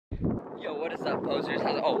what is up, posers?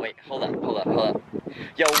 Oh, wait, hold up.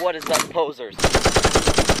 Yo, what is up, posers?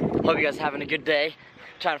 Hope you guys are having a good day.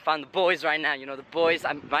 Trying to find the boys right now. You know the boys.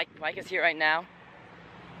 Mike is here right now.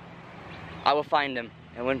 I will find him.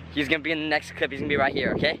 And when he's gonna be in the next clip, he's gonna be right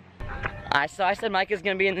here, okay? I said Mike is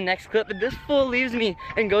gonna be in the next clip, but this fool leaves me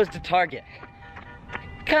and goes to Target.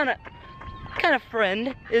 Kinda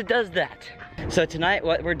friend, it does that. So tonight,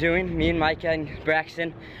 what we're doing, me and Micah and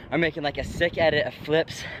Braxton are making like a sick edit of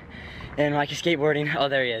flips and Micah skateboarding. Oh,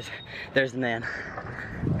 there he is. There's the man.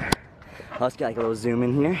 Let's get like a little zoom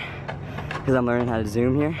in here, because I'm learning how to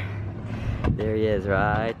zoom here. There he is,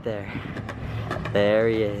 right there. There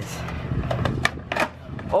he is.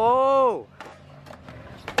 Oh!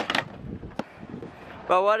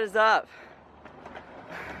 Bro, what is up?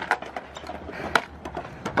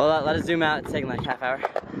 Well, let us zoom out. It's taking like half hour.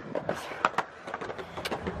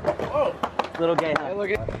 Oh! Little gay. Hey, look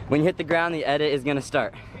at. When you hit the ground, the edit is gonna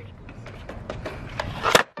start.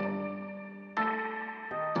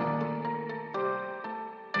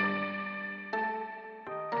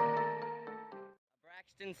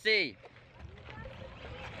 Braxton C.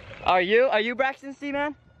 Are you Braxton C,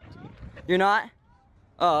 man? You're not?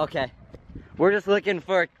 Oh, okay. We're just looking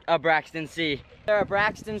for a Braxton C. Is there a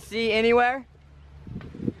Braxton C anywhere?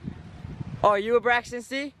 Oh, are you a Braxton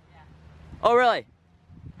C? Yeah. Oh, really?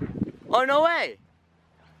 Oh, no way.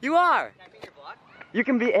 You are. Can I be in your vlog? You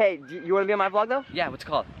can be, hey, you want to be on my vlog though? Yeah, what's it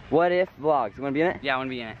called? What If Vlogs. You want to be in it? Yeah, I want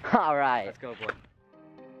to be in it. All right. Let's go, boy.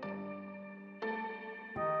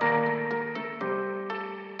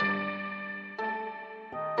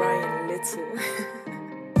 Brian Little.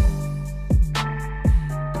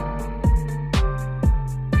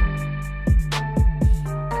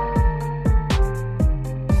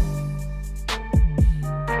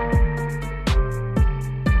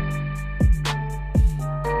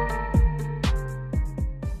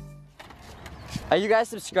 Are you guys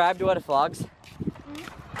subscribed to What If Vlogs?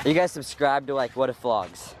 Are you guys subscribed to like What If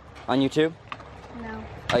Vlogs on YouTube? No.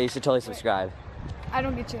 Oh, you should totally subscribe. I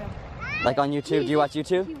don't get you. Like on YouTube? Do you watch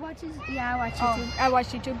YouTube? He watches, yeah, I watch YouTube. I watch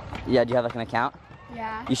YouTube. Yeah, do you have like an account?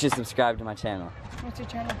 Yeah. You should subscribe to my channel. What's your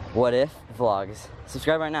channel? What If Vlogs.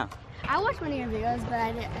 Subscribe right now. I watched one of your videos, but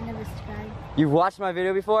I never subscribed. You've watched my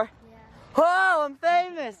video before? Yeah. Oh, I'm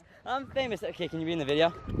famous! I'm famous. Okay, can you be in the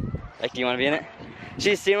video? Like, do you want to be in it?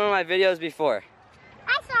 She's seen one of my videos before.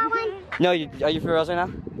 I saw one. No, are you for reals right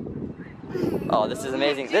now? Oh, this is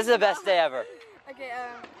amazing. This is the best day ever. Okay,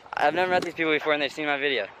 I've never met these people before and they've seen my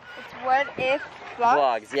video. it's What If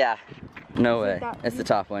Vlogs? Vlogs, yeah. No way. that It's the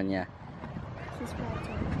top one, yeah.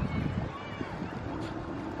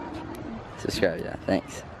 Subscribe, yeah.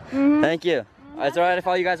 Thanks. Thank you. Is it alright if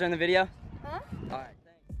all you guys are in the video? Huh? Alright,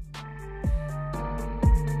 thanks.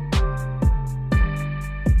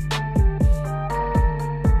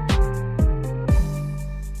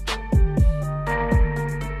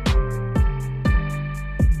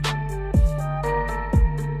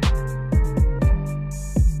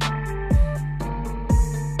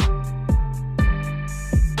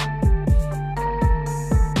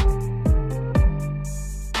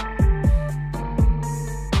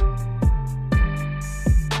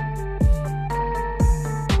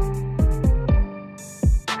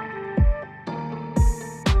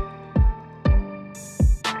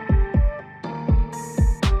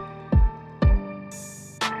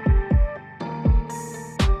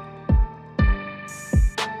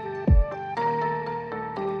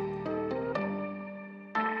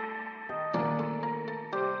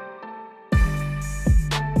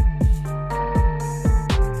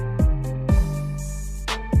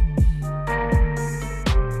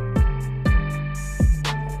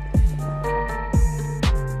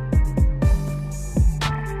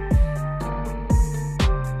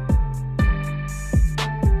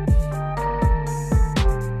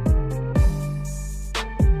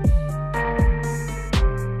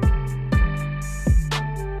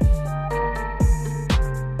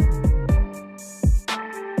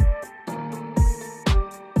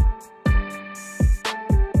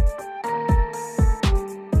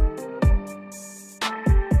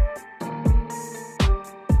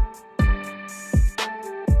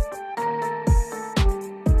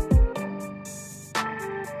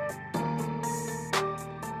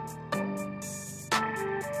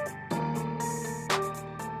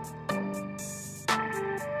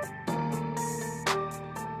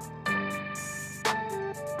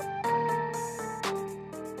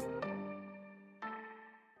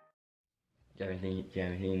 Do you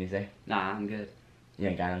have anything you need to say? Nah, I'm good. You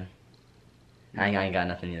ain't got nothing? I ain't got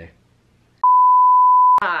nothing either.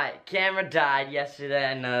 Alright, camera died yesterday.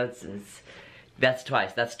 I know That's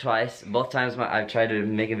twice. Both times I've tried to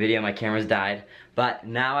make a video, my camera's died. But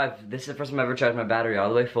now this is the first time I've ever charged my battery all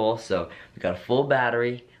the way full, so we got a full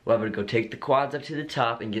battery. We're able to go take the quads up to the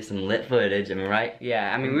top and get some lit footage, am I right?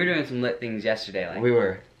 Yeah, I mean, we were doing some lit things yesterday. Like, We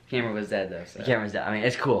were. camera was dead though, so. The camera's dead. I mean,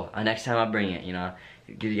 it's cool. Next time I'll bring it, you know.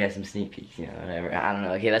 Give you guys some sneak peeks, you know, whatever. I don't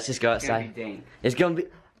know. Okay, let's just go outside. It's gonna be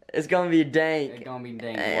dank. It's gonna be dank. It's gonna be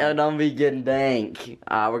dank. It don't be getting dank.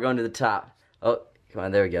 We're going to the top. Oh, come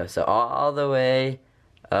on, there we go. So all the way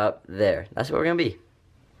up there. That's where we're gonna be.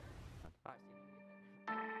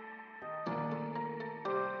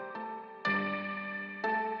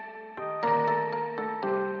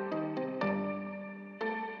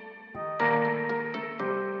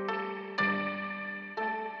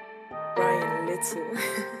 Brian Little.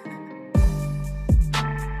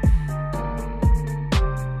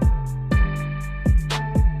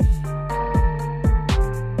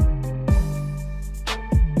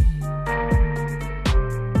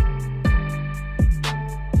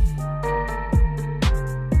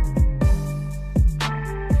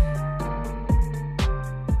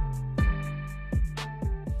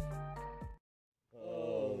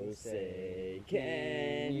 Oh, say,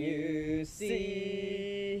 can you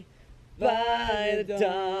see by the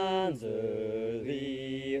dawn's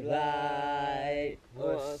early light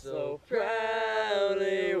what so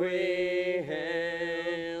proudly we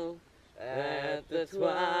hailed at the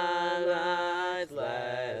twilight's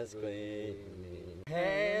last gleaming,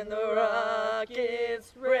 and the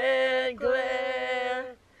rocket's red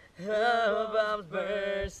glare of bombs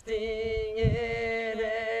bursting in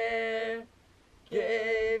air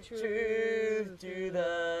gave truth to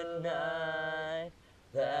the night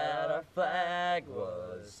that our flag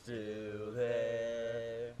was still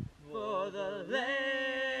there. For the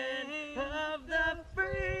land of the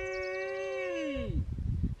free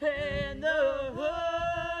and the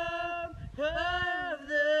home of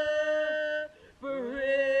the brave.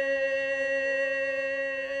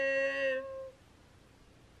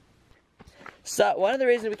 So one of the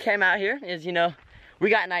reasons we came out here is, you know, we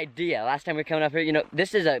got an idea. Last time we were coming up here, you know,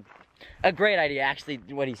 this is a great idea, actually.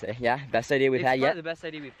 What do you say? Yeah, best idea we've had yet. It's the best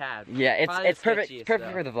idea we've had. Yeah, it's perfect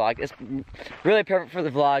for the vlog. It's really perfect for the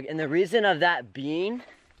vlog, and the reason of that being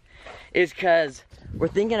is because we're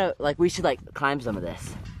thinking of, like, we should, like, climb some of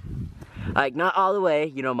this. Like, not all the way,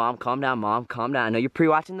 you know. Mom, calm down. Mom, calm down. I know you're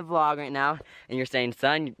pre-watching the vlog right now, and you're saying,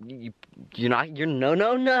 son, you're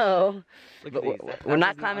no. But we're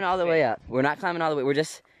not climbing all the way up. We're not climbing all the way. We're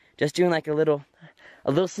just doing like a little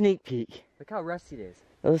sneak peek. Look how rusty it is.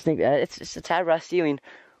 A little sneak. It's just a tad rusty. I mean,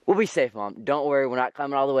 we'll be safe, Mom. Don't worry. We're not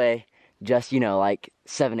climbing all the way. Just, you know, like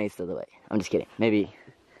 7/8 of the way. I'm just kidding. Maybe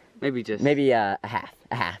a half.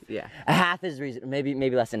 Yeah. A half is reason. Maybe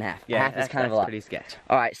less than half. Yeah, a half is kind of a lot. Pretty sketch.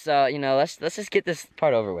 All right. So, you know, let's just get this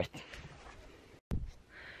part over with.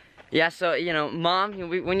 Yeah. So, you know, Mom,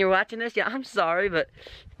 when you're watching this, yeah, I'm sorry, but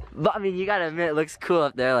I mean, you gotta admit, it looks cool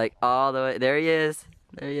up there, like all the way. There he is.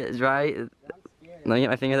 There he is, right? Let me get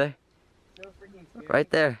my finger there. Right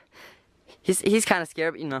there. He's kind of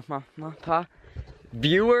scared, but you know, Mom, Pa.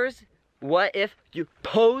 Viewers, what if you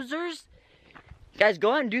posers? Guys,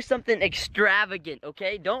 go ahead and do something extravagant,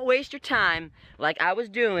 okay? Don't waste your time like I was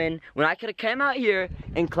doing when I could have come out here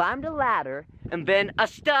and climbed a ladder and been a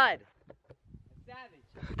stud. Savage.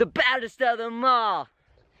 The baddest of them all.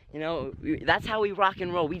 You know, that's how we rock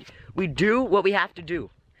and roll. We do what we have to do.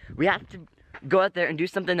 We have to go out there and do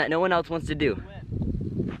something that no one else wants to do.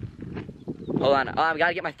 Hold on. Oh, I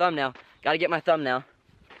gotta get my thumbnail.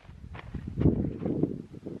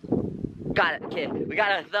 Got it. Okay, we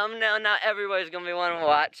got a thumbnail now. Everybody's gonna be wanting to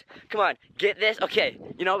watch. Come on, get this. Okay,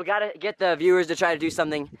 you know, we gotta get the viewers to try to do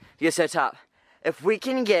something to get to the top. If we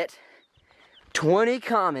can get 20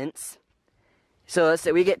 comments, so let's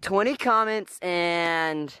say we get 20 comments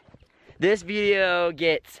and this video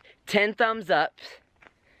gets 10 thumbs up,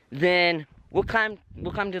 then we'll climb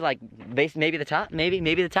to like maybe the top, maybe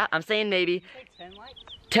the top. I'm saying maybe. 10 likes?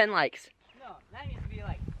 10 likes. No, that needs to be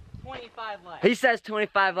like 25 likes. He says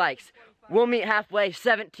 25 likes. We'll meet halfway,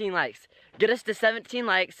 17 likes. Get us to 17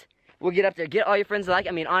 likes. We'll get up there. Get all your friends to like.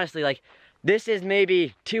 I mean, honestly, like, this is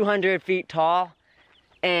maybe 200 feet tall,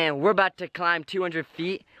 and we're about to climb 200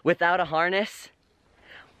 feet without a harness.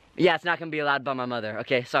 Yeah, it's not gonna be allowed by my mother.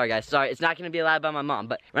 Okay, sorry guys, sorry. It's not gonna be allowed by my mom,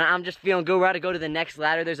 but I'm just feeling good. We're about to go to the next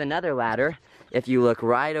ladder. There's another ladder. If you look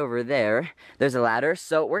right over there, there's a ladder.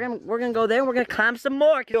 So we're gonna go there and we're gonna climb some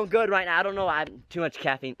more. Feeling good right now. I don't know. I'm too much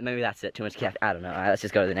caffeine. Maybe that's it. Too much caffeine. I don't know. All right, let's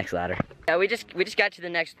just go to the next ladder. Yeah, we just got to the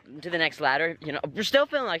next ladder. You know, we're still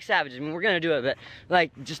feeling like savages. I mean, we're gonna do it, but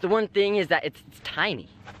like, just the one thing is that it's tiny.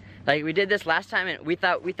 Like, we did this last time and we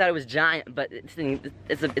thought it was giant, but it's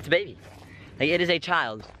a baby. Like, it is a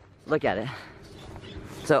child. Look at it.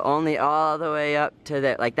 So only all the way up to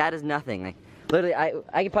there. Like, that is nothing. Like, literally,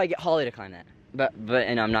 I could probably get Holly to climb that. But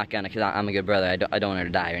and I'm not gonna, because I'm a good brother. I don't want her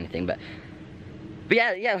to die or anything. But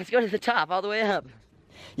yeah, let's go to the top, all the way up.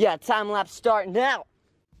 Yeah, time lapse start now.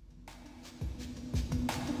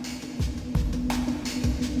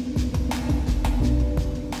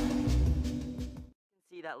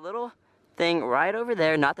 See that little thing right over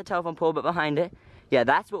there, not the telephone pole, but behind it. Yeah,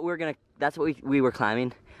 that's what we were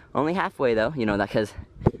climbing. Only halfway though, you know, that because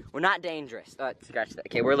we're not dangerous. Scratch that.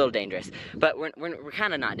 Okay, we're a little dangerous, but we're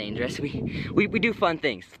kind of not dangerous. We do fun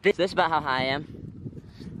things. This is about how high I am.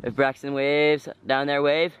 If Braxton waves down there,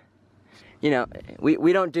 wave. You know,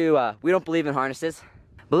 we don't believe in harnesses.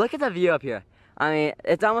 But look at the view up here. I mean,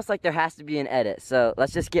 it's almost like there has to be an edit. So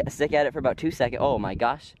let's just stick at it for about 2 seconds. Oh my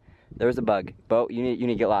gosh, there was a bug. Bo, you need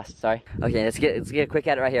to get lost. Sorry. Okay, let's get a quick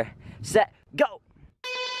at it right here. Set, go.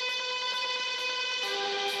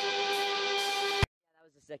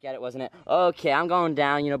 Stick at it, wasn't it? Okay, I'm going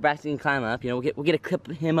down. You know, Braxton can climb up. You know, we'll get a clip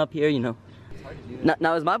of him up here. You know. It's hard to do.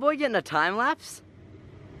 Now is my boy getting a time lapse?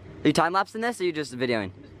 Are you time lapsing this, or are you just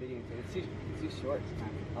videoing? I'm just videoing. It's too short. It's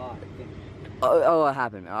time. Oh, I think. Oh, what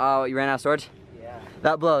happened? Oh, you ran out of storage? Yeah.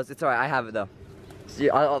 That blows. It's alright. I have it though. See,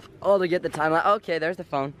 I'll get the time lapse. Okay, there's the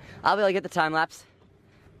phone. I'll be able to get the time lapse.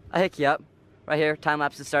 I'll hook you up. Right here. Time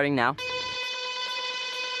lapse is starting now.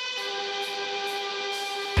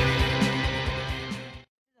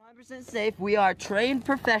 Safe. We are trained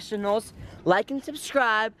professionals. Like and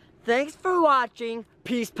subscribe. Thanks for watching.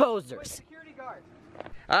 Peace, posers. Wait, security guard.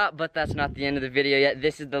 But that's not the end of the video yet.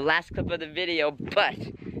 This is the last clip of the video, but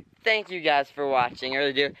thank you guys for watching. I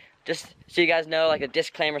really do. Just so you guys know, like a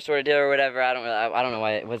disclaimer sort of deal or whatever. I don't know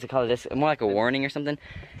why. What's it called? More like a warning or something.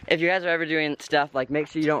 If you guys are ever doing stuff, like make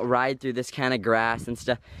sure you don't ride through this kind of grass and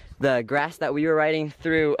stuff. The grass that we were riding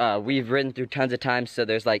through, we've ridden through tons of times. So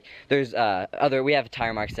we have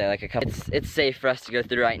tire marks there, like a couple. It's safe for us to go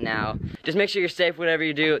through right now. Just make sure you're safe, whatever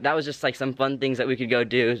you do. That was just like some fun things that we could go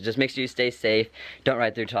do. Just make sure you stay safe. Don't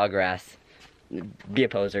ride through tall grass. Be a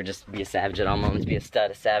poser, just be a savage at all moments. Be a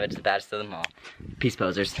stud, a savage, the baddest of them all. Peace,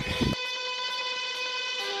 posers. Hey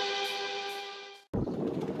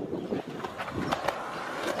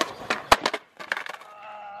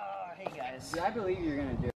guys. Yeah, I believe you're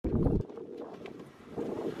gonna do it.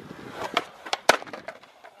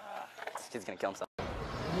 This kid's gonna kill himself.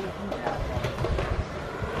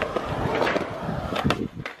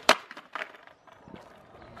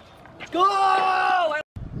 Go!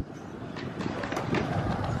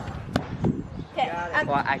 Okay,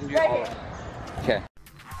 Well, I can do all of it. Okay.